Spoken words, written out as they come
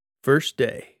First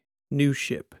Day, New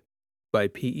Ship by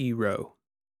P.E. Rowe.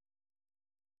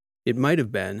 It might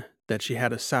have been that she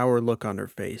had a sour look on her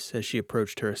face as she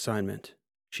approached her assignment.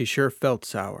 She sure felt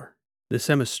sour. The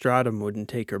Semistratum wouldn't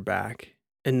take her back,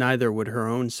 and neither would her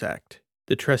own sect,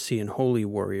 the Tressian Holy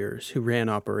Warriors who ran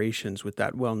operations with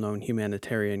that well-known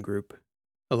humanitarian group.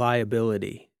 A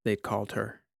liability, they'd called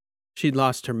her. She'd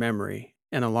lost her memory,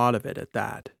 and a lot of it at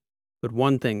that. But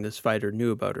one thing this fighter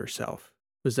knew about herself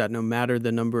was that no matter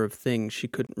the number of things she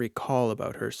couldn't recall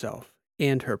about herself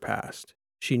and her past,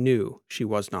 she knew she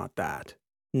was not that.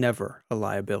 Never a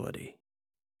liability.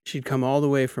 She'd come all the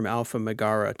way from Alpha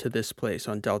Megara to this place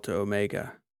on Delta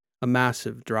Omega, a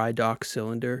massive dry dock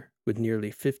cylinder with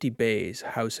nearly 50 bays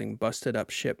housing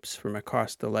busted-up ships from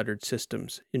across the lettered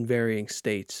systems in varying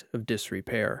states of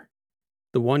disrepair.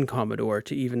 The one Commodore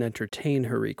to even entertain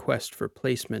her request for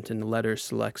placement in the Letter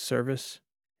Select service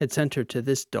had sent her to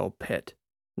this dull pit,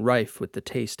 rife with the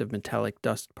taste of metallic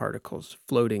dust particles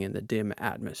floating in the dim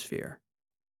atmosphere.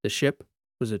 The ship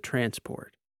was a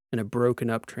transport, and a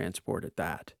broken-up transport at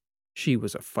that. She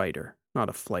was a fighter, not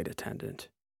a flight attendant.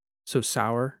 So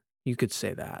sour, you could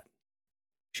say that.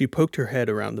 She poked her head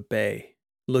around the bay,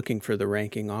 looking for the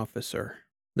ranking officer.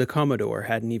 The Commodore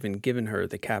hadn't even given her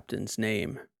the captain's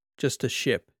name, just a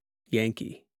ship,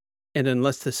 Yankee. And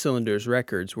unless the cylinder's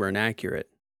records were inaccurate,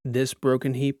 this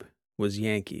broken heap was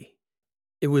Yankee.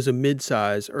 It was a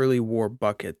mid-size early war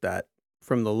bucket that,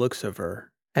 from the looks of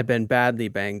her, had been badly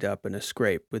banged up in a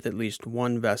scrape with at least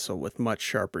one vessel with much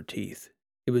sharper teeth.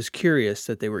 It was curious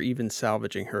that they were even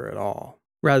salvaging her at all,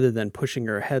 rather than pushing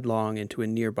her headlong into a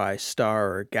nearby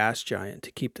star or gas giant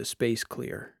to keep the space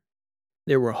clear.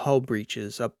 There were hull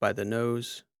breaches up by the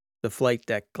nose, the flight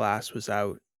deck glass was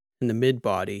out, and the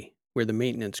mid-body, where the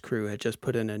maintenance crew had just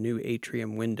put in a new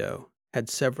atrium window, had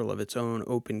several of its own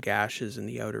open gashes in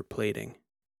the outer plating.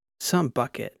 "Some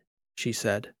bucket," she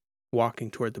said, walking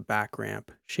toward the back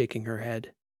ramp, shaking her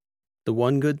head. The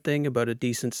one good thing about a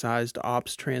decent-sized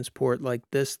ops transport like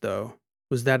this, though,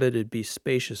 was that it'd be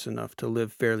spacious enough to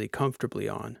live fairly comfortably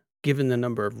on, given the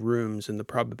number of rooms and the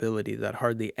probability that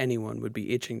hardly anyone would be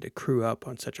itching to crew up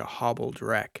on such a hobbled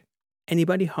wreck.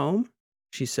 "Anybody home?"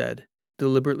 she said,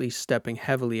 deliberately stepping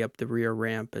heavily up the rear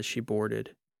ramp as she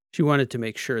boarded. She wanted to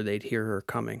make sure they'd hear her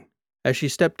coming. As she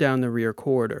stepped down the rear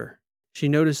corridor, she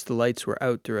noticed the lights were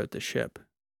out throughout the ship,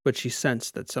 but she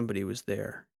sensed that somebody was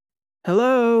there.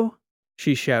 "Hello?"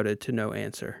 she shouted to no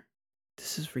answer.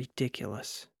 "This is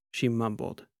ridiculous," she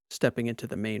mumbled, stepping into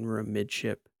the main room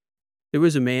midship. There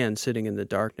was a man sitting in the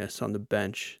darkness on the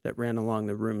bench that ran along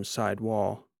the room's side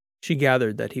wall. She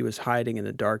gathered that he was hiding in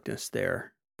the darkness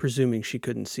there, presuming she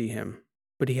couldn't see him,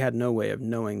 but he had no way of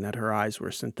knowing that her eyes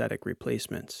were synthetic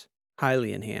replacements,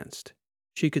 highly enhanced.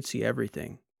 She could see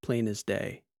everything, plain as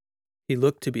day. He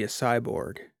looked to be a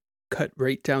cyborg, cut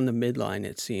right down the midline,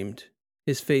 it seemed.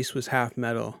 His face was half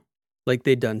metal, like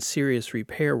they'd done serious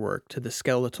repair work to the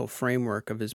skeletal framework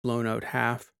of his blown-out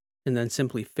half, and then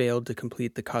simply failed to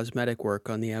complete the cosmetic work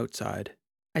on the outside.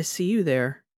 "I see you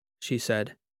there," she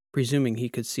said, presuming he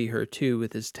could see her too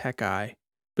with his tech eye,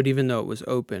 but even though it was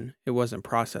open, it wasn't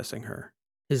processing her.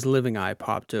 His living eye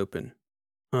popped open.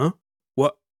 "Huh?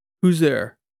 What? Who's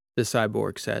there?" the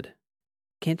cyborg said.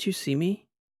 "Can't you see me?"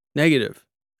 "Negative.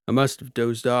 I must have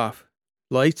dozed off.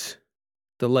 Lights?"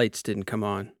 The lights didn't come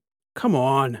on. "Come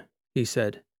on," he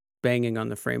said, banging on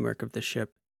the framework of the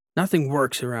ship. "Nothing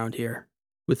works around here."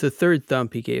 With the third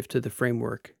thump he gave to the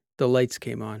framework, the lights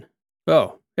came on.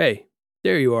 "Oh, hey,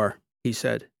 there you are," he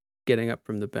said, getting up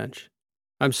from the bench.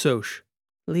 "I'm Soch."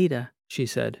 "Lita," she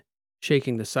said,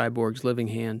 shaking the cyborg's living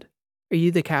hand. "Are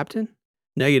you the captain?"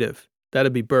 "Negative.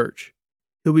 That'd be Birch.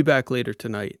 He'll be back later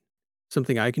tonight.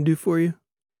 Something I can do for you?"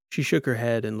 She shook her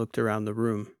head and looked around the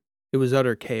room. It was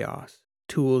utter chaos.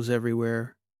 Tools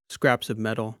everywhere, scraps of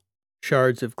metal,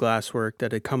 shards of glasswork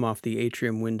that had come off the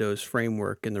atrium window's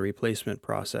framework in the replacement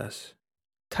process.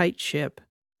 "Tight ship,"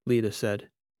 Lita said.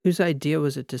 "Whose idea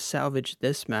was it to salvage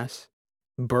this mess?"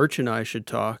 "Birch and I should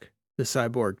talk," the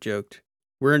cyborg joked.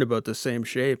 "We're in about the same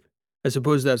shape. I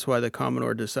suppose that's why the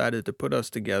Commodore decided to put us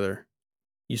together.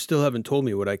 You still haven't told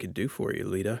me what I could do for you,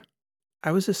 Lita."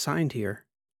 "I was assigned here."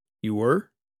 "You were?"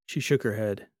 She shook her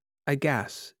head. "I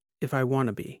guess, if I want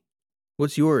to be."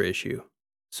 "What's your issue?"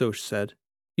 Soch said.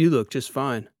 "You look just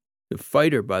fine. A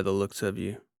fighter by the looks of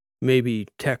you. Maybe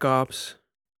tech ops?"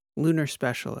 "Lunar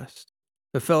specialist."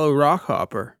 "A fellow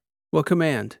rockhopper. What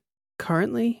command?"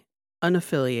 "Currently,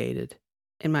 unaffiliated.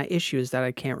 And my issue is that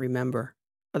I can't remember.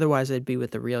 Otherwise I'd be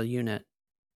with the real unit."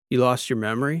 "You lost your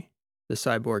memory?" the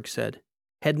cyborg said.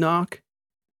 "Head knock?"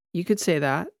 "You could say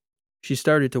that." She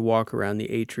started to walk around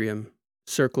the atrium,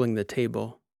 circling the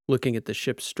table, looking at the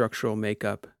ship's structural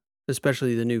makeup,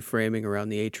 especially the new framing around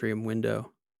the atrium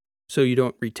window. So you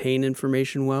don't retain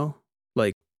information well?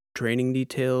 Like training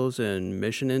details and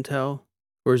mission intel?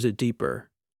 Or is it deeper?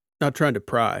 Not trying to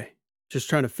pry, just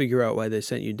trying to figure out why they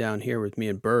sent you down here with me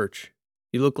and Birch.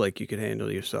 You look like you could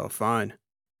handle yourself fine.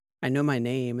 I know my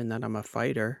name and that I'm a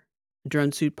fighter, a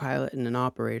drone suit pilot and an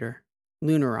operator.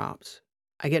 Lunar ops.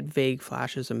 I get vague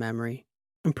flashes of memory.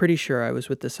 I'm pretty sure I was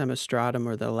with the Semistratum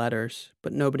or the Letters,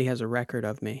 but nobody has a record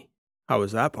of me. How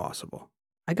is that possible?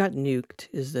 I got nuked,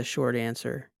 is the short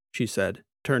answer, she said,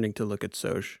 turning to look at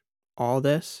Soj. All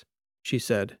this? She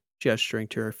said, gesturing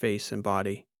to her face and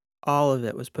body. All of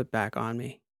it was put back on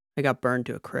me. I got burned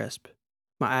to a crisp.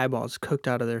 My eyeballs cooked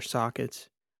out of their sockets.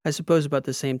 I suppose about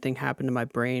the same thing happened to my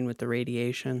brain with the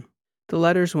radiation. The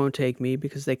Letters won't take me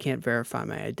because they can't verify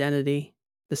my identity.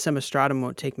 The Semistratum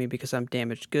won't take me because I'm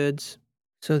damaged goods.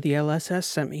 So the LSS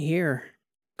sent me here.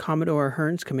 Commodore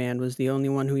Hearn's command was the only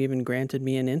one who even granted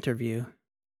me an interview.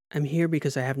 I'm here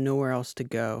because I have nowhere else to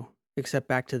go, except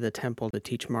back to the temple to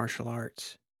teach martial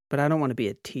arts. But I don't want to be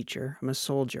a teacher. I'm a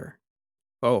soldier.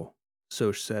 Oh,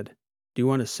 Soch said. Do you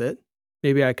want to sit?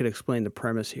 Maybe I could explain the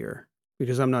premise here,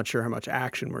 because I'm not sure how much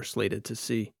action we're slated to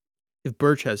see. If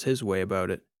Birch has his way about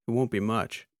it, it won't be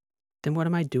much. Then what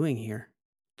am I doing here?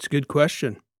 It's a good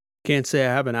question. Can't say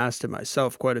I haven't asked it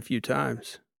myself quite a few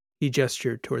times. He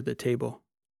gestured toward the table.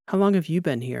 How long have you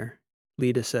been here?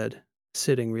 Lita said,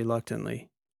 sitting reluctantly.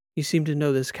 You seem to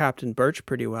know this Captain Birch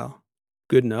pretty well.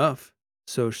 Good enough,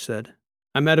 Soch said.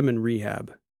 I met him in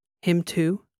rehab. Him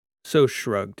too? Soch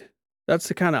shrugged. That's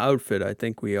the kind of outfit I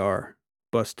think we are.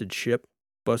 Busted ship,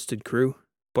 busted crew,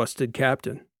 busted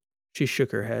captain. She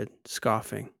shook her head,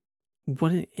 scoffing.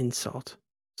 What an insult.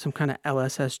 Some kind of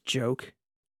LSS joke?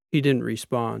 He didn't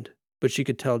respond, but she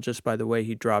could tell just by the way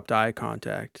he dropped eye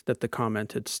contact that the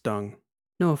comment had stung.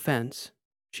 No offense,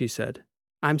 she said.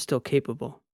 I'm still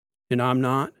capable. And I'm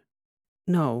not?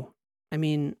 No. I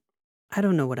mean, I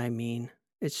don't know what I mean.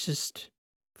 It's just...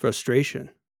 Frustration.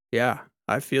 Yeah,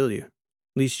 I feel you.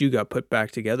 At least you got put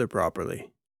back together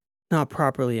properly. Not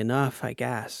properly enough, I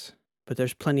guess. But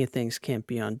there's plenty of things can't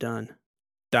be undone.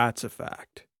 That's a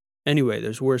fact. Anyway,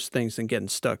 there's worse things than getting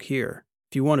stuck here.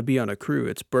 If you want to be on a crew,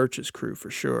 it's Birch's crew for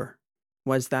sure.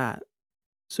 Why's that?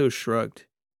 So shrugged.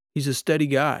 He's a steady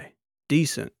guy.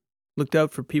 Decent. Looked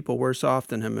out for people worse off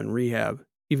than him in rehab,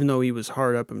 even though he was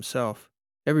hard up himself.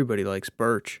 Everybody likes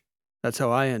Birch. That's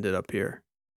how I ended up here.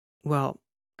 Well,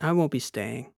 I won't be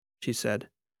staying, she said.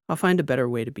 I'll find a better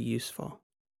way to be useful.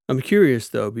 I'm curious,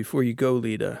 though, before you go,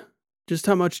 Lita. Just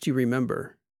how much do you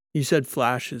remember? You said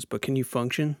flashes, but can you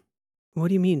function? What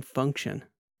do you mean, function?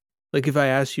 Like if I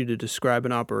asked you to describe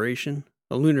an operation,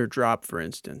 a lunar drop, for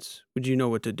instance, would you know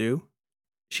what to do?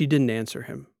 She didn't answer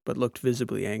him, but looked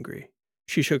visibly angry.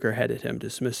 She shook her head at him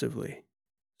dismissively.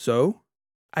 So?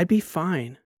 I'd be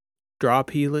fine.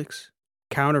 Drop helix?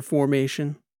 Counter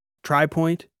formation?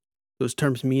 Tri-point? Those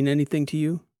terms mean anything to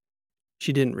you?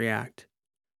 She didn't react.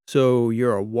 So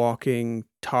you're a walking,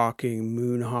 talking,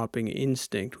 moon-hopping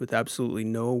instinct with absolutely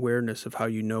no awareness of how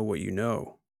you know what you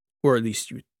know. Or at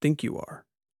least you think you are.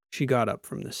 She got up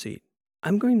from the seat.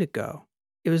 I'm going to go.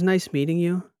 It was nice meeting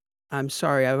you. I'm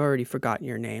sorry, I've already forgotten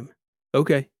your name.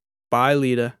 Okay. Bye,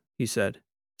 Lita, he said,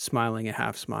 smiling a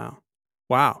half smile.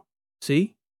 Wow.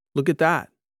 See? Look at that.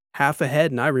 Half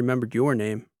ahead and I remembered your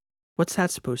name. What's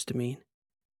that supposed to mean?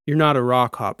 You're not a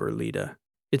rock hopper, Lita.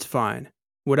 It's fine.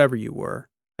 Whatever you were.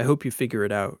 I hope you figure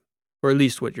it out. Or at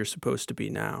least what you're supposed to be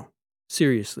now.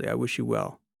 Seriously, I wish you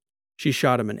well. She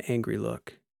shot him an angry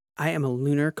look. I am a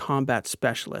lunar combat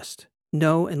specialist.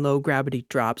 No and low gravity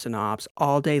drops and ops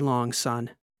all day long,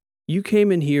 son. You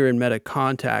came in here and met a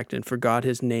contact and forgot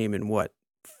his name in what,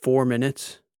 4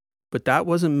 minutes? But that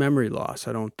wasn't memory loss,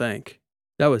 I don't think.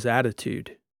 That was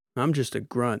attitude. I'm just a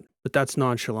grunt, but that's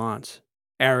nonchalance.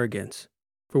 Arrogance.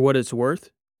 For what it's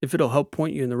worth, if it'll help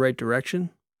point you in the right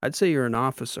direction, I'd say you're an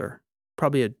officer.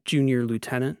 Probably a junior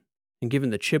lieutenant. And given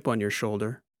the chip on your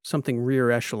shoulder, something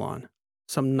rear echelon.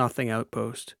 Some nothing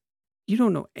outpost. You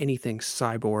don't know anything,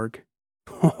 cyborg.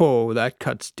 Oh, that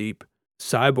cuts deep.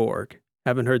 Cyborg.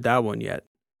 Haven't heard that one yet.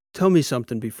 Tell me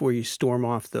something before you storm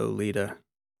off, though, Lita.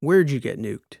 Where'd you get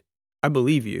nuked? I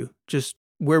believe you. Just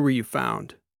where were you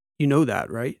found? You know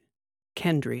that, right?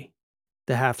 Kendry.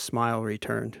 The half-smile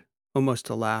returned, almost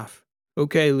a laugh.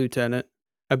 Okay, Lieutenant.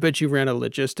 I bet you ran a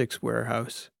logistics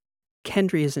warehouse.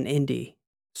 Kendry is an indie.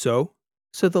 So?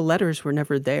 So the Letters were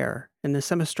never there, and the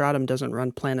Semistratum doesn't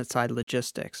run planet-side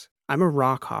logistics. I'm a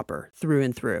rock hopper, through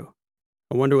and through.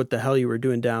 I wonder what the hell you were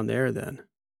doing down there, then.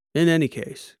 In any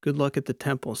case, good luck at the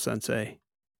temple, Sensei.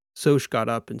 Soch got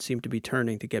up and seemed to be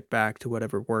turning to get back to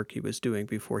whatever work he was doing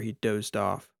before he dozed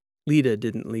off. Lita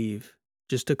didn't leave,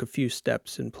 just took a few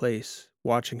steps in place,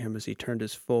 watching him as he turned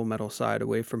his full metal side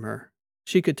away from her.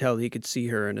 She could tell he could see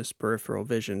her in his peripheral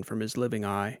vision from his living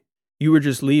eye. "You were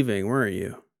just leaving, weren't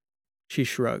you?" She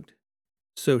shrugged.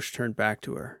 Soch turned back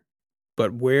to her.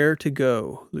 "But where to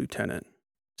go, Lieutenant?"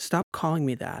 "Stop calling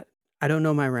me that. I don't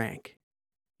know my rank."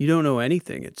 "You don't know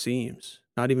anything, it seems.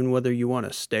 Not even whether you want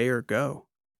to stay or go.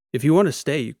 If you want to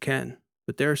stay, you can,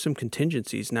 but there are some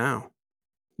contingencies now."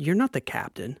 "You're not the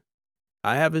captain."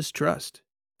 "I have his trust.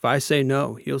 If I say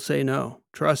no, he'll say no.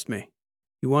 Trust me.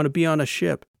 You want to be on a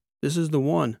ship, this is the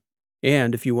one.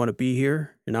 And if you want to be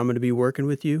here, and I'm going to be working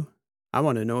with you, I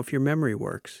want to know if your memory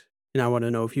works, and I want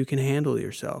to know if you can handle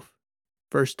yourself.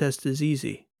 First test is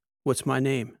easy. What's my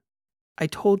name?" "I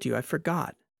told you, I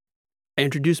forgot." "I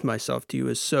introduced myself to you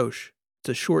as Soch. It's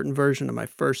a shortened version of my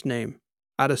first name,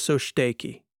 Ada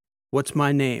Soshteki. What's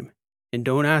my name? And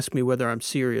don't ask me whether I'm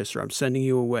serious or I'm sending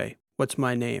you away. What's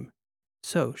my name?"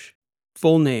 "Soch."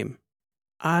 "Full name."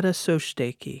 "Ada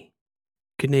Soshteki."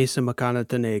 "Kinesa Makana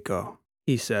Taneko,"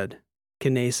 he said.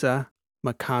 "Kinesa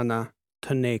Makana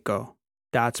Taneko.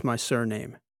 That's my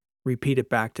surname. Repeat it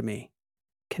back to me."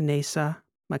 "Kinesa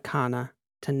Makana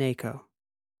Taneko.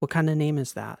 What kind of name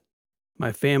is that?"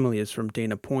 "My family is from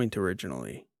Dana Point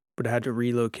originally, but had to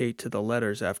relocate to the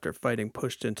Letters after fighting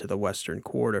pushed into the Western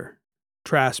Quarter.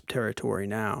 Trasp territory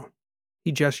now."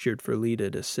 He gestured for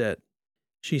Lita to sit.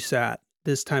 She sat,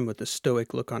 this time with a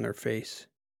stoic look on her face.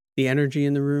 The energy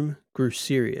in the room grew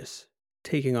serious,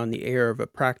 taking on the air of a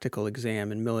practical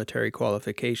exam in military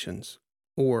qualifications,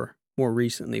 or, more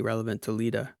recently relevant to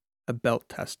Lita, a belt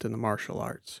test in the martial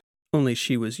arts. Only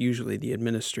she was usually the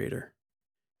administrator.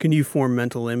 "Can you form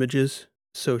mental images?"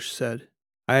 Soch said.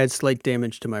 "I had slight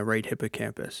damage to my right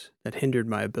hippocampus that hindered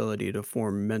my ability to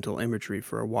form mental imagery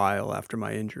for a while after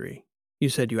my injury. You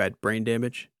said you had brain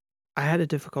damage?" "I had a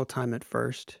difficult time at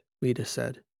first," Lita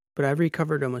said, "but I've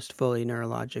recovered almost fully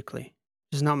neurologically.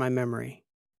 Just not my memory."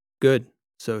 "Good,"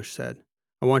 Soch said.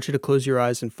 "I want you to close your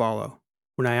eyes and follow.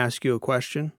 When I ask you a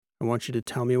question, I want you to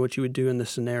tell me what you would do in the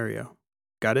scenario.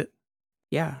 Got it?"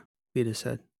 "Yeah," Lita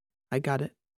said. "I got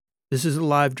it." "This is a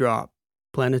live drop.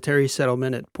 Planetary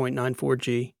settlement at 0.94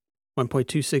 G,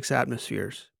 1.26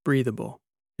 atmospheres, breathable.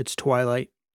 It's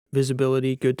twilight,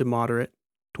 visibility good to moderate,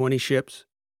 20 ships,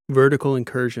 vertical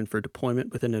incursion for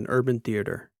deployment within an urban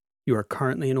theater. You are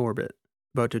currently in orbit,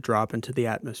 about to drop into the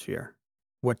atmosphere.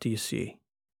 What do you see?"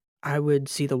 "I would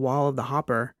see the wall of the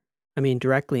hopper,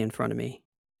 directly in front of me."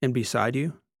 "And beside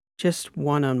you?" "Just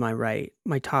one on my right,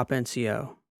 my top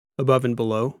NCO." "Above and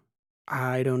below?"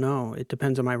 "I don't know. It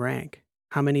depends on my rank.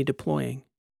 How many deploying?"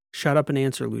 "Shut up and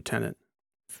answer, Lieutenant."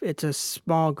 "It's a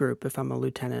small group if I'm a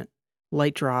lieutenant.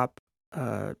 Light drop,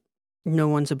 no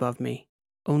one's above me.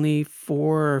 Only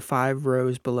 4 or 5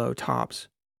 rows below tops.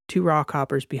 2 rock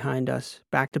hoppers behind us,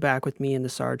 back to back with me and the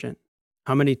sergeant."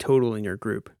 "How many total in your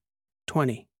group?"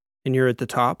 20. "And you're at the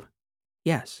top?"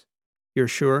 "Yes." "You're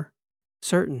sure?"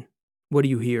 "Certain." "What do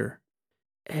you hear?"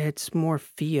 "It's more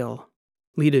feel."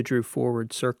 Lita drew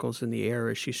forward circles in the air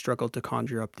as she struggled to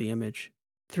conjure up the image.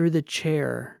 "Through the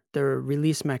chair, the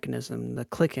release mechanism, the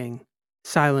clicking.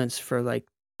 Silence for like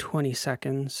 20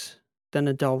 seconds, then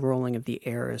a dull rolling of the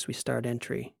air as we start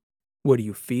entry. "What do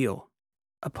you feel?"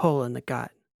 A pull in the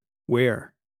gut.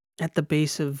 "Where?" At the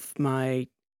base of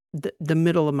the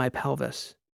middle of my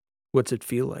pelvis. "What's it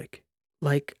feel like?"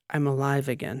 Like I'm alive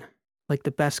again. Like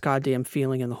the best goddamn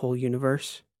feeling in the whole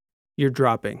universe." "You're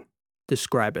dropping.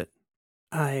 Describe it."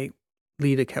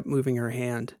 Lita kept moving her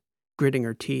hand, gritting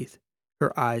her teeth,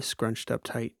 her eyes scrunched up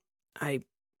tight. I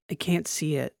can't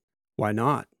see it." "Why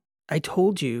not?" "I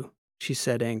told you," she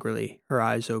said angrily, her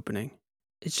eyes opening.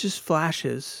 "It's just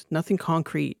flashes, nothing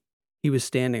concrete." He was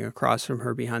standing across from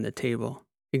her behind the table,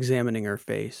 examining her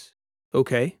face.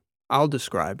 "Okay, I'll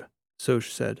describe," Soch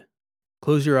said.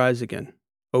 "Close your eyes again.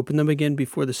 Open them again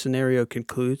before the scenario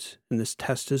concludes and this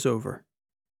test is over."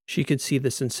 She could see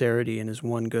the sincerity in his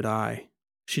one good eye.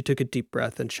 She took a deep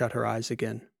breath and shut her eyes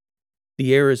again.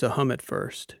 "The air is a hum at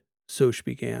first," Soch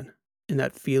began, "and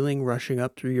that feeling rushing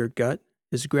up through your gut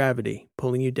is gravity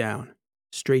pulling you down,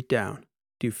 straight down.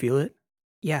 Do you feel it?"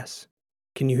 "Yes."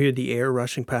 "Can you hear the air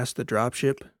rushing past the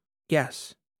dropship?"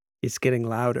 "Yes." "It's getting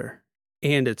louder,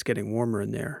 and it's getting warmer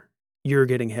in there. You're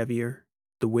getting heavier,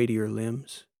 the weight of your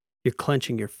limbs. You're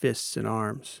clenching your fists and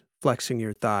arms, flexing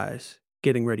your thighs,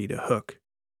 getting ready to hook.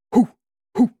 Hoop,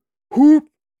 hoop,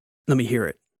 hoop. Let me hear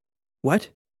it." "What?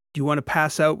 Do you want to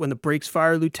pass out when the brakes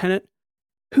fire, Lieutenant?"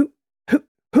 "Hoop, hoop,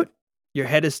 hoop. Your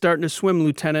head is starting to swim,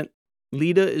 Lieutenant.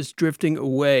 Lita is drifting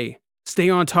away. Stay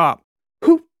on top.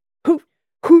 Hoop, hoop,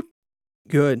 hoop."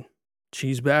 Good.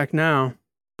 She's back now.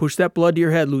 Push that blood to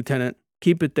your head, Lieutenant.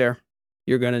 Keep it there.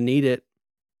 You're gonna need it.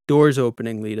 Door's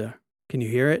opening, Lita. Can you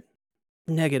hear it?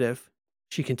 Negative.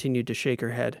 She continued to shake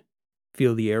her head.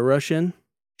 Feel the air rush in?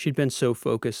 She'd been so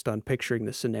focused on picturing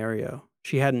the scenario,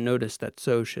 she hadn't noticed that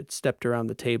Soch had stepped around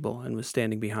the table and was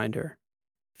standing behind her.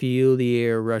 Feel the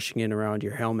air rushing in around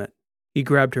your helmet. He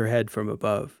grabbed her head from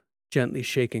above, gently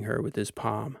shaking her with his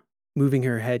palm, moving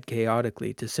her head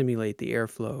chaotically to simulate the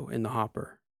airflow in the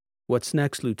hopper. What's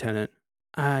next, Lieutenant?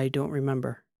 I don't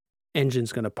remember.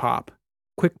 Engine's gonna pop.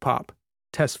 Quick pop.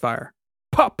 Test fire.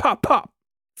 Pop, pop, pop!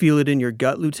 Feel it in your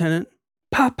gut, Lieutenant?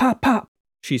 Pop, pop, pop,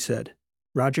 she said.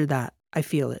 Roger that. I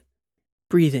feel it.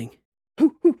 Breathing.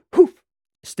 Hoof, hoof, hoof.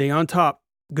 Stay on top.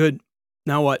 Good.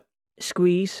 Now what?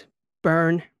 Squeeze,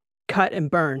 burn, cut and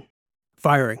burn.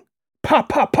 Firing. Pop,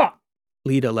 pop, pop!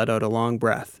 Lita let out a long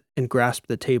breath and grasped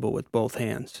the table with both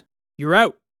hands. You're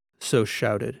out, Soch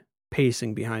shouted,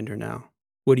 pacing behind her now.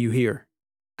 What do you hear?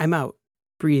 I'm out.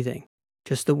 Breathing.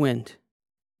 Just the wind.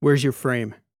 Where's your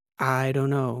frame? I don't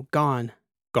know. Gone.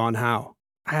 Gone how?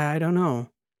 I don't know.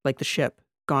 Like the ship.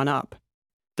 Gone up.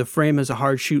 The frame is a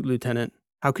hard shoot, Lieutenant.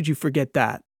 How could you forget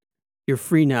that? You're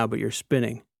free now, but you're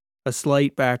spinning. A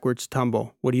slight backwards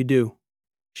tumble. What do you do?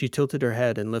 She tilted her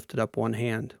head and lifted up one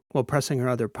hand, while pressing her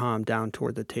other palm down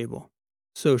toward the table.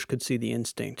 Soch could see the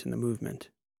instinct in the movement.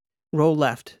 Roll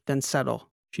left, then settle,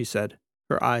 she said,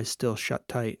 her eyes still shut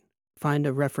tight. Find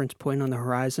a reference point on the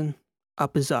horizon.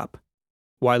 Up is up.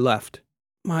 Why left?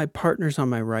 My partner's on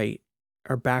my right.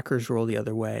 Our backers roll the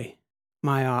other way.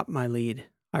 My op, my lead.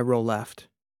 I roll left.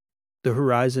 The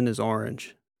horizon is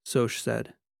orange, Soch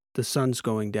said. The sun's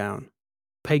going down.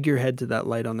 Peg your head to that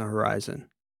light on the horizon.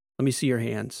 Let me see your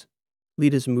hands.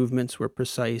 Lita's movements were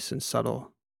precise and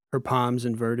subtle, her palms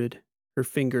inverted, her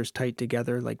fingers tight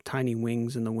together like tiny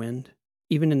wings in the wind.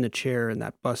 Even in the chair in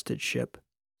that busted ship,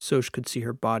 Soch could see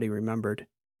her body remembered.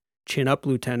 Chin up,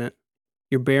 Lieutenant.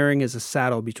 Your bearing is a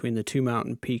saddle between the two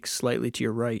mountain peaks slightly to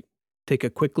your right. Take a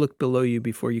quick look below you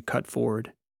before you cut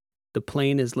forward. The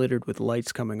plain is littered with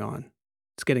lights coming on.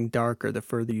 It's getting darker the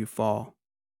further you fall.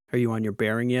 Are you on your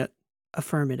bearing yet?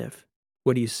 Affirmative.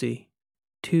 What do you see?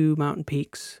 2 mountain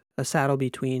peaks, a saddle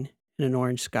between, and an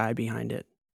orange sky behind it.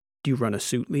 Do you run a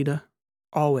suit, Lita?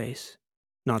 Always.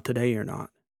 Not today, you're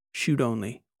not. Shoot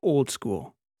only. Old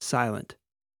school. Silent.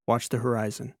 Watch the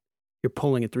horizon. You're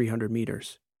pulling at 300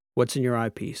 meters. What's in your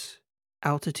eyepiece?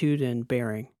 Altitude and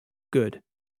bearing. Good.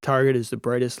 Target is the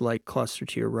brightest light cluster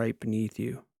to your right beneath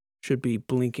you. Should be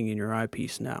blinking in your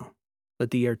eyepiece now.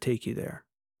 Let the air take you there.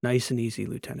 Nice and easy,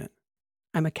 Lieutenant.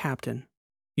 I'm a captain.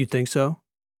 You think so?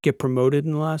 Get promoted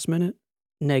in the last minute?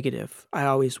 Negative. I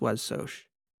always was, Soch.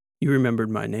 You remembered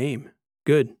my name.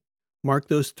 Good. Mark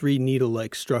those 3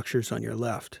 needle-like structures on your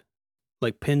left.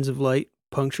 Like pins of light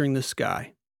puncturing the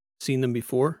sky. Seen them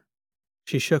before?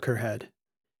 She shook her head.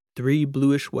 3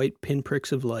 bluish-white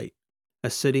pinpricks of light. A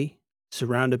city,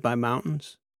 surrounded by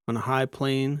mountains, on a high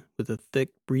plain with a thick,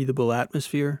 breathable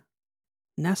atmosphere.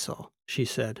 Nestle, she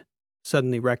said,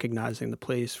 suddenly recognizing the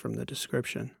place from the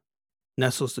description.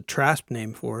 Nestle's the Trasp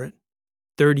name for it.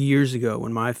 30 years ago,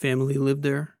 when my family lived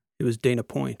there, it was Dana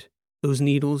Point. Those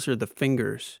needles are the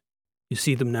fingers. You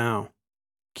see them now.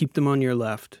 Keep them on your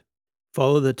left.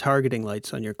 Follow the targeting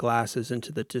lights on your glasses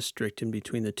into the district in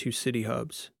between the 2 city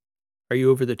hubs. Are you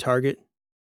over the target?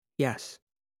 Yes.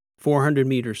 400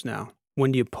 meters now.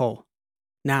 When do you pull?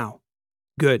 Now.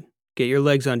 Good. Get your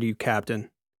legs under you, Captain.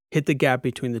 Hit the gap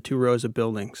between the 2 rows of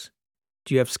buildings.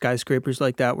 Do you have skyscrapers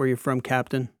like that where you're from,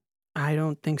 Captain? I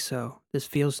don't think so. This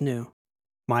feels new.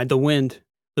 Mind the wind.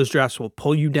 Those drafts will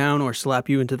pull you down or slap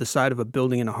you into the side of a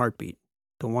building in a heartbeat.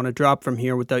 Don't want to drop from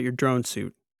here without your drone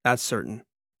suit. That's certain.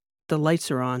 The lights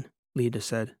are on, Lita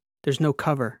said. There's no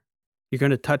cover. You're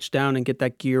going to touch down and get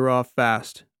that gear off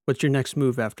fast. What's your next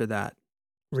move after that?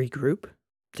 Regroup?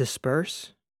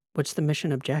 Disperse? What's the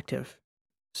mission objective?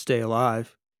 Stay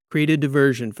alive. Create a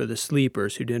diversion for the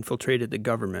sleepers who'd infiltrated the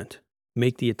government.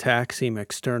 Make the attack seem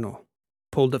external.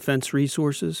 Pull defense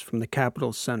resources from the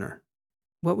capital's center.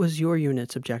 What was your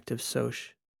unit's objective,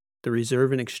 Soch? The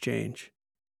reserve and exchange.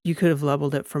 You could have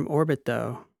leveled it from orbit,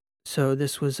 though. So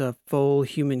this was a full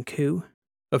human coup?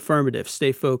 Affirmative.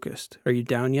 Stay focused. Are you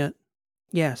down yet?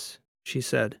 Yes, she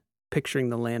said, picturing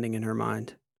the landing in her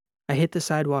mind. I hit the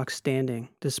sidewalk standing,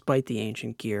 despite the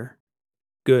ancient gear.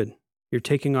 Good. You're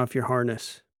taking off your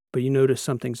harness, but you notice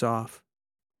something's off.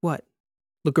 What?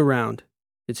 Look around.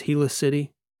 It's Gila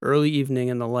City. Early evening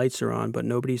and the lights are on, but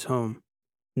nobody's home.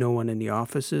 No one in the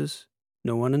offices,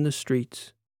 no one in the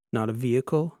streets, not a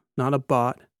vehicle, not a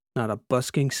bot, not a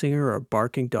busking singer or a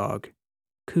barking dog.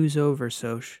 Coup's over,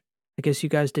 Soch. I guess you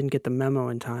guys didn't get the memo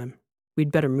in time.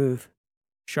 We'd better move.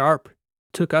 Sharp.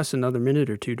 Took us another minute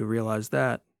or two to realize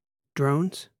that.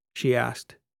 Drones? She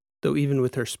asked, though even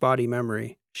with her spotty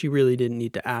memory, she really didn't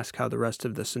need to ask how the rest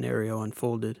of the scenario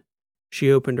unfolded.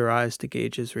 She opened her eyes to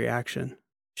gauge his reaction.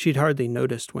 She'd hardly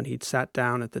noticed when he'd sat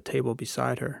down at the table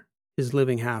beside her, his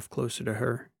living half closer to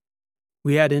her.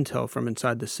 We had intel from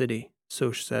inside the city,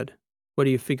 Soch said. What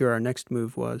do you figure our next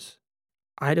move was?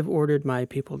 I'd have ordered my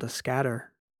people to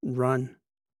scatter, run.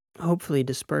 Hopefully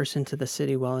disperse into the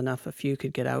city well enough a few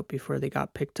could get out before they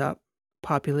got picked up.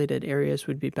 Populated areas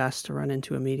would be best to run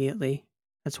into immediately.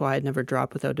 That's why I'd never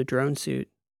drop without a drone suit.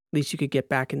 At least you could get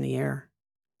back in the air.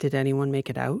 Did anyone make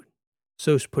it out?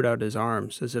 Soch put out his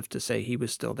arms as if to say he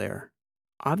was still there.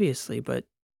 Obviously, but...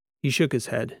 He shook his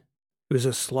head. It was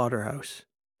a slaughterhouse.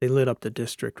 They lit up the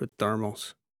district with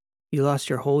thermals. You lost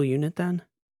your whole unit then?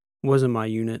 It wasn't my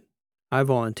unit. I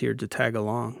volunteered to tag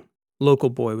along.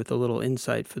 Local boy with a little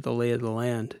insight for the lay of the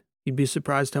land. You'd be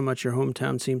surprised how much your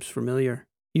hometown seems familiar,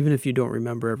 even if you don't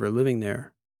remember ever living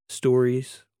there.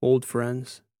 Stories, old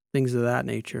friends, things of that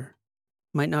nature.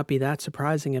 Might not be that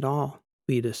surprising at all,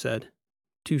 Lita said.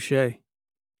 Touché.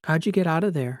 How'd you get out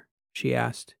of there? She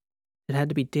asked. It had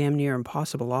to be damn near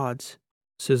impossible odds.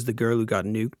 Says the girl who got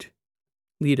nuked.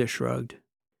 Lita shrugged.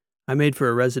 I made for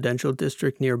a residential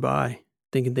district nearby,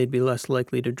 thinking they'd be less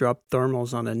likely to drop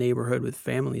thermals on a neighborhood with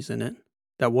families in it.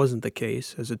 That wasn't the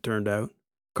case, as it turned out.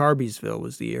 Carbiesville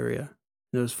was the area,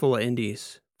 and it was full of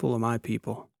Indies, full of my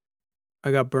people.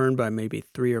 I got burned by maybe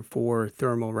 3 or 4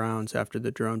 thermal rounds after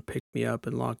the drone picked me up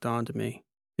and locked onto me,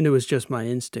 and it was just my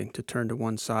instinct to turn to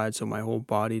one side so my whole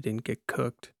body didn't get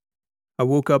cooked. I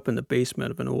woke up in the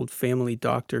basement of an old family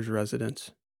doctor's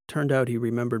residence. Turned out he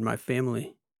remembered my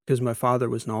family, because my father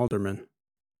was an alderman.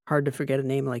 Hard to forget a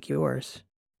name like yours.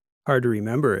 Hard to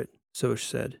remember it, Soch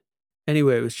said.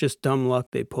 Anyway, it was just dumb luck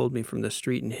they pulled me from the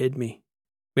street and hid me.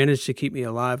 Managed to keep me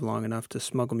alive long enough to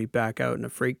smuggle me back out in a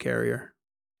freight carrier.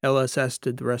 LSS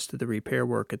did the rest of the repair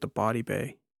work at the body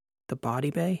bay. The body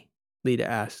bay? Lita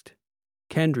asked.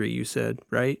 Kendry, you said,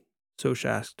 right? Soch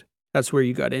asked. That's where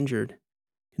you got injured.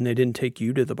 And they didn't take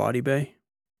you to the body bay?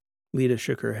 Lita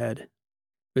shook her head.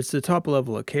 It's the top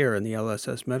level of care in the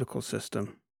LSS medical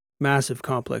system. Massive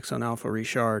complex on Alpha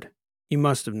Richard. You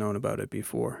must have known about it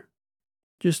before.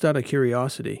 Just out of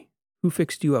curiosity, who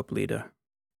fixed you up, Lita?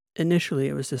 Initially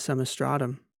it was the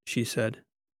semistratum, she said.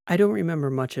 I don't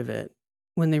remember much of it.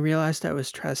 When they realized I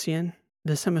was Tressian,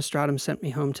 the semistratum sent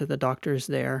me home to the doctors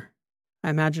there.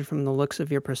 I imagine from the looks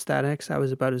of your prosthetics, I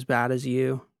was about as bad as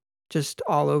you. Just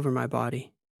all over my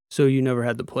body. So you never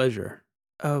had the pleasure?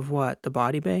 Of what, the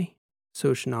body bay?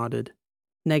 Soch nodded.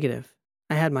 Negative.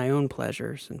 I had my own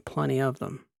pleasures, and plenty of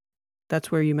them.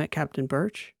 That's where you met Captain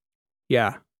Birch?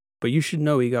 Yeah, but you should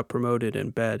know he got promoted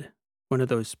in bed. One of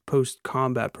those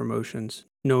post-combat promotions,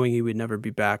 knowing he would never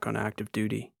be back on active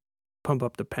duty. Pump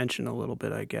up the pension a little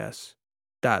bit, I guess.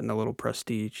 That and a little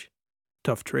prestige.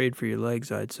 Tough trade for your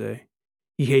legs, I'd say.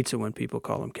 He hates it when people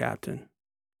call him captain.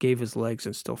 Gave his legs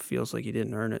and still feels like he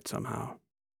didn't earn it somehow.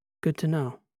 Good to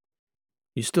know.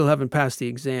 You still haven't passed the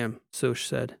exam, Soch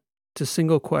said. It's a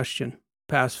single question.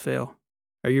 Pass, fail.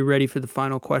 Are you ready for the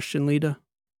final question, Lita?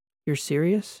 You're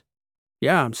serious?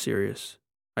 Yeah, I'm serious.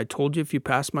 I told you if you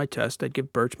passed my test, I'd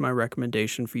give Birch my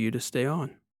recommendation for you to stay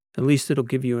on. At least it'll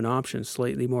give you an option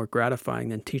slightly more gratifying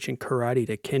than teaching karate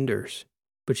to kinders.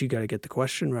 But you gotta get the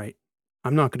question right.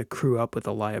 I'm not gonna crew up with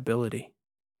a liability.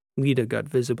 Lita got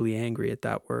visibly angry at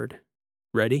that word.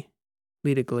 Ready?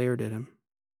 Lita glared at him.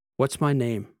 What's my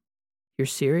name? You're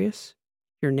serious?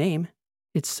 Your name?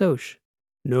 It's Soch.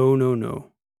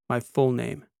 No. My full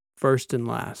name. First and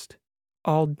last.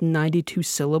 All 92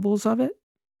 syllables of it?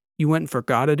 You went and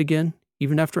forgot it again?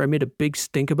 Even after I made a big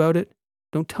stink about it?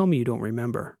 Don't tell me you don't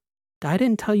remember. I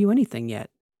didn't tell you anything yet.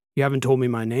 You haven't told me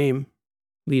my name.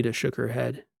 Lita shook her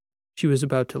head. She was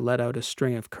about to let out a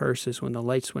string of curses when the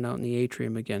lights went out in the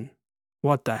atrium again.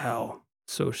 What the hell?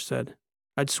 Soch said.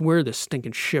 I'd swear this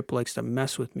stinking ship likes to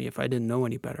mess with me if I didn't know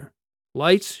any better.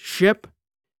 Lights? Ship?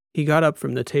 He got up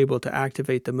from the table to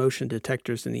activate the motion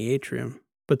detectors in the atrium,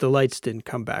 but the lights didn't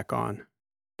come back on.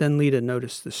 Then Lita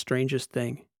noticed the strangest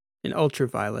thing. In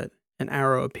ultraviolet, an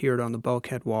arrow appeared on the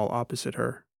bulkhead wall opposite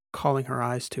her, calling her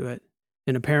eyes to it.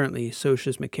 And apparently,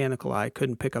 Soch's mechanical eye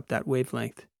couldn't pick up that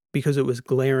wavelength, because it was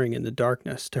glaring in the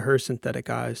darkness to her synthetic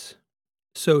eyes.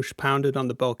 Soch pounded on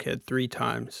the bulkhead 3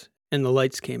 times, and the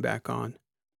lights came back on.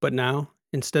 But now,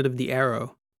 instead of the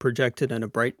arrow, projected in a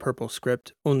bright purple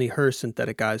script only her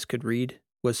synthetic eyes could read,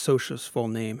 was Soch's full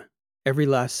name. Every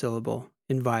last syllable,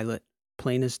 in violet,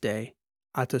 plain as day.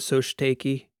 Ata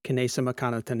Sochteki Kinesa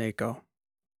Makano Taneko.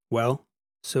 Well,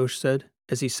 Soch said,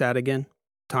 as he sat again,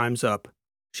 time's up.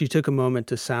 She took a moment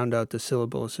to sound out the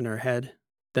syllables in her head,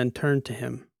 then turned to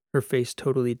him, her face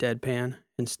totally deadpan,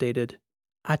 and stated,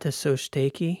 Ata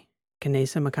Soshteki,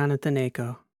 Kanesa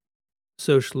Makanataneko.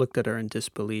 Sosh looked at her in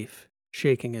disbelief,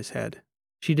 shaking his head.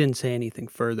 She didn't say anything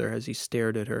further as he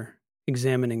stared at her,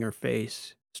 examining her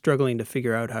face, struggling to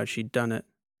figure out how she'd done it.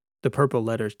 The purple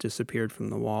letters disappeared from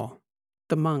the wall.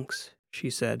 The monks, she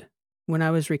said. When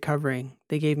I was recovering,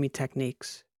 they gave me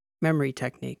techniques. Memory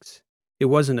techniques. It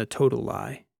wasn't a total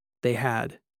lie. They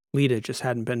had. Lita just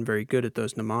hadn't been very good at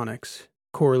those mnemonics,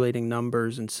 correlating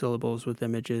numbers and syllables with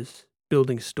images,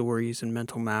 building stories and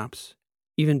mental maps.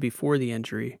 Even before the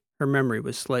injury, her memory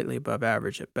was slightly above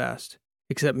average at best,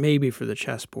 except maybe for the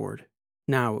chessboard.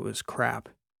 Now it was crap.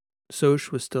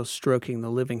 Soch was still stroking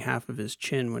the living half of his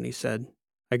chin when he said,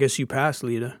 I guess you pass,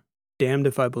 Lita. Damned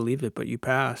if I believe it, but you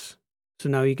pass. So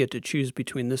now you get to choose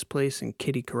between this place and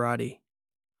kitty karate.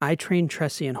 I train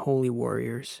Tressian holy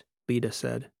warriors, Lita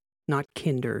said, not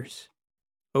kinders.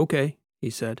 Okay, he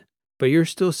said, but you're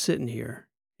still sitting here,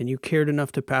 and you cared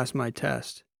enough to pass my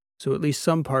test, so at least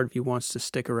some part of you wants to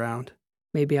stick around.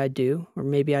 Maybe I do, or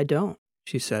maybe I don't,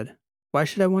 she said. Why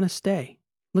should I want to stay?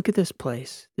 Look at this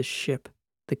place, this ship.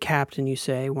 The captain, you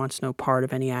say, wants no part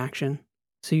of any action.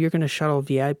 So you're going to shuttle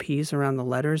VIPs around the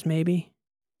letters, maybe?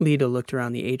 Lita looked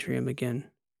around the atrium again.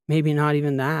 Maybe not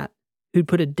even that. Who'd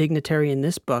put a dignitary in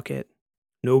this bucket?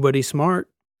 Nobody smart,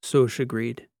 Soch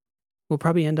agreed. We'll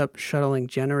probably end up shuttling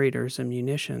generators and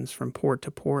munitions from port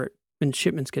to port when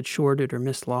shipments get shorted or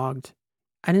mislogged.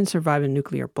 I didn't survive a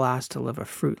nuclear blast to live a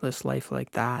fruitless life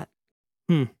like that.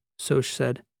 Soch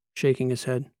said, shaking his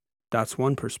head. That's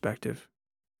one perspective.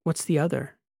 What's the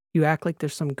other? You act like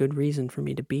there's some good reason for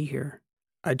me to be here.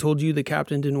 I told you the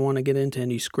captain didn't want to get into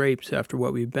any scrapes after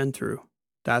what we've been through.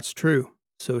 That's true,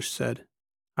 Soch said.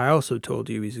 I also told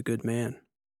you he's a good man.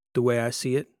 The way I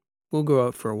see it, we'll go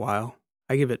out for a while.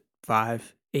 I give it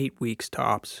 5, 8 weeks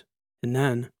tops. And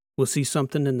then we'll see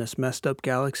something in this messed up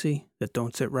galaxy that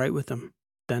don't sit right with him.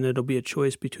 Then it'll be a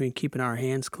choice between keeping our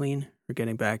hands clean or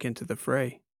getting back into the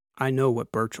fray. I know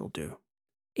what Birch will do.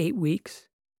 8 weeks?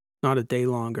 Not a day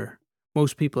longer.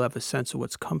 Most people have a sense of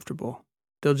what's comfortable.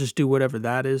 They'll just do whatever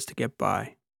that is to get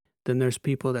by. Then there's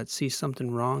people that see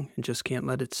something wrong and just can't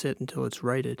let it sit until it's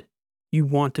righted. You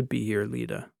want to be here,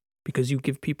 Lita, because you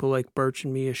give people like Birch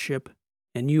and me a ship,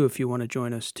 and you if you want to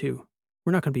join us too.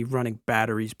 We're not going to be running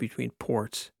batteries between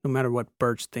ports, no matter what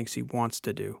Birch thinks he wants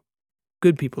to do.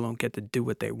 Good people don't get to do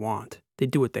what they want. They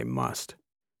do what they must.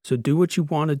 So do what you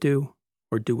want to do,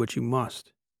 or do what you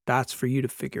must. That's for you to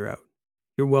figure out.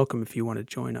 You're welcome if you want to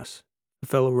join us. A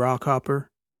fellow rockhopper,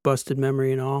 busted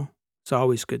memory and all, it's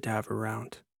always good to have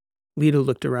around. Lita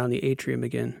looked around the atrium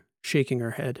again, shaking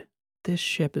her head. This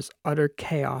ship is utter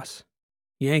chaos.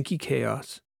 Yankee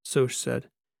chaos, Soch said.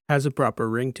 Has a proper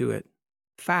ring to it.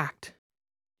 Fact.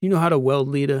 You know how to weld,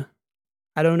 Lita?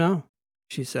 I don't know,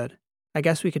 she said. I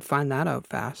guess we could find that out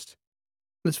fast.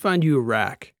 Let's find you a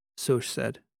rack, Soch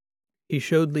said. He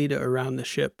showed Lita around the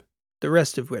ship, the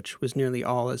rest of which was nearly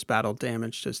all as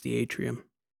battle-damaged as the atrium.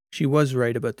 She was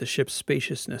right about the ship's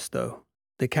spaciousness, though.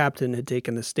 The captain had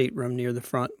taken the stateroom near the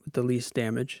front with the least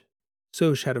damage.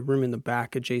 Soch had a room in the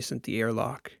back adjacent the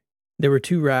airlock. There were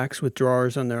 2 racks with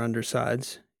drawers on their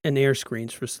undersides, and air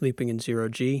screens for sleeping in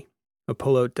 0G, a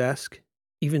pull-out desk,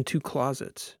 even 2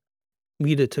 closets.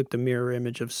 Lita took the mirror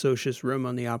image of Soch's room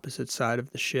on the opposite side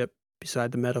of the ship,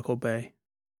 beside the medical bay.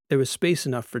 There was space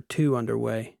enough for 2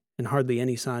 underway, and hardly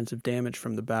any signs of damage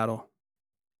from the battle.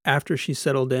 After she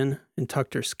settled in and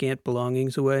tucked her scant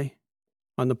belongings away,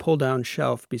 on the pull-down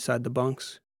shelf beside the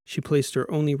bunks, she placed her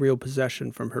only real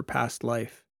possession from her past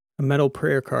life, a metal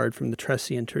prayer card from the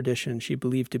Tressian tradition she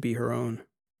believed to be her own.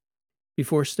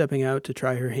 Before stepping out to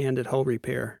try her hand at hull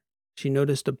repair, she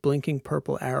noticed a blinking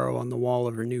purple arrow on the wall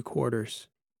of her new quarters.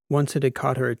 Once it had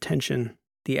caught her attention,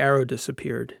 the arrow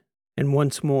disappeared, and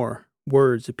once more,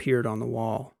 words appeared on the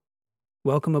wall.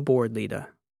 Welcome aboard, Lita.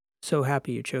 So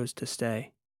happy you chose to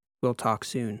stay. We'll talk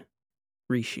soon.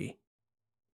 Rishi.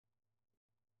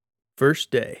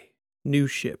 First day. New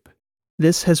ship.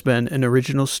 This has been an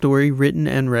original story written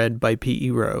and read by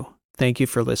P.E. Rowe. Thank you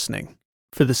for listening.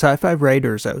 For the sci-fi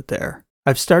writers out there,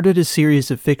 I've started a series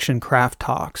of fiction craft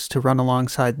talks to run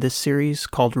alongside this series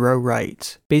called Rowe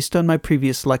Writes, based on my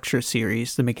previous lecture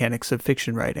series, The Mechanics of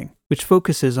Fiction Writing, which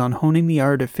focuses on honing the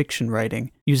art of fiction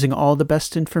writing using all the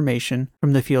best information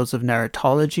from the fields of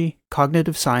narratology,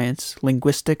 cognitive science,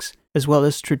 linguistics, as well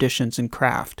as traditions and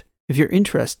craft. If you're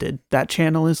interested, that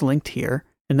channel is linked here,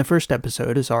 and the first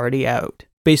episode is already out,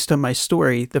 based on my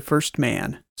story, The First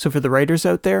Man. So for the writers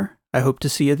out there, I hope to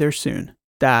see you there soon.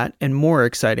 That and more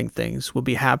exciting things will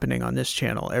be happening on this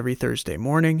channel every Thursday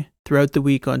morning, throughout the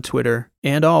week on Twitter,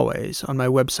 and always on my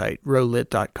website,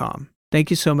 rowlit.com. Thank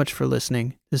you so much for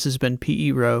listening. This has been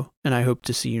P.E. Rowe, and I hope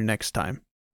to see you next time.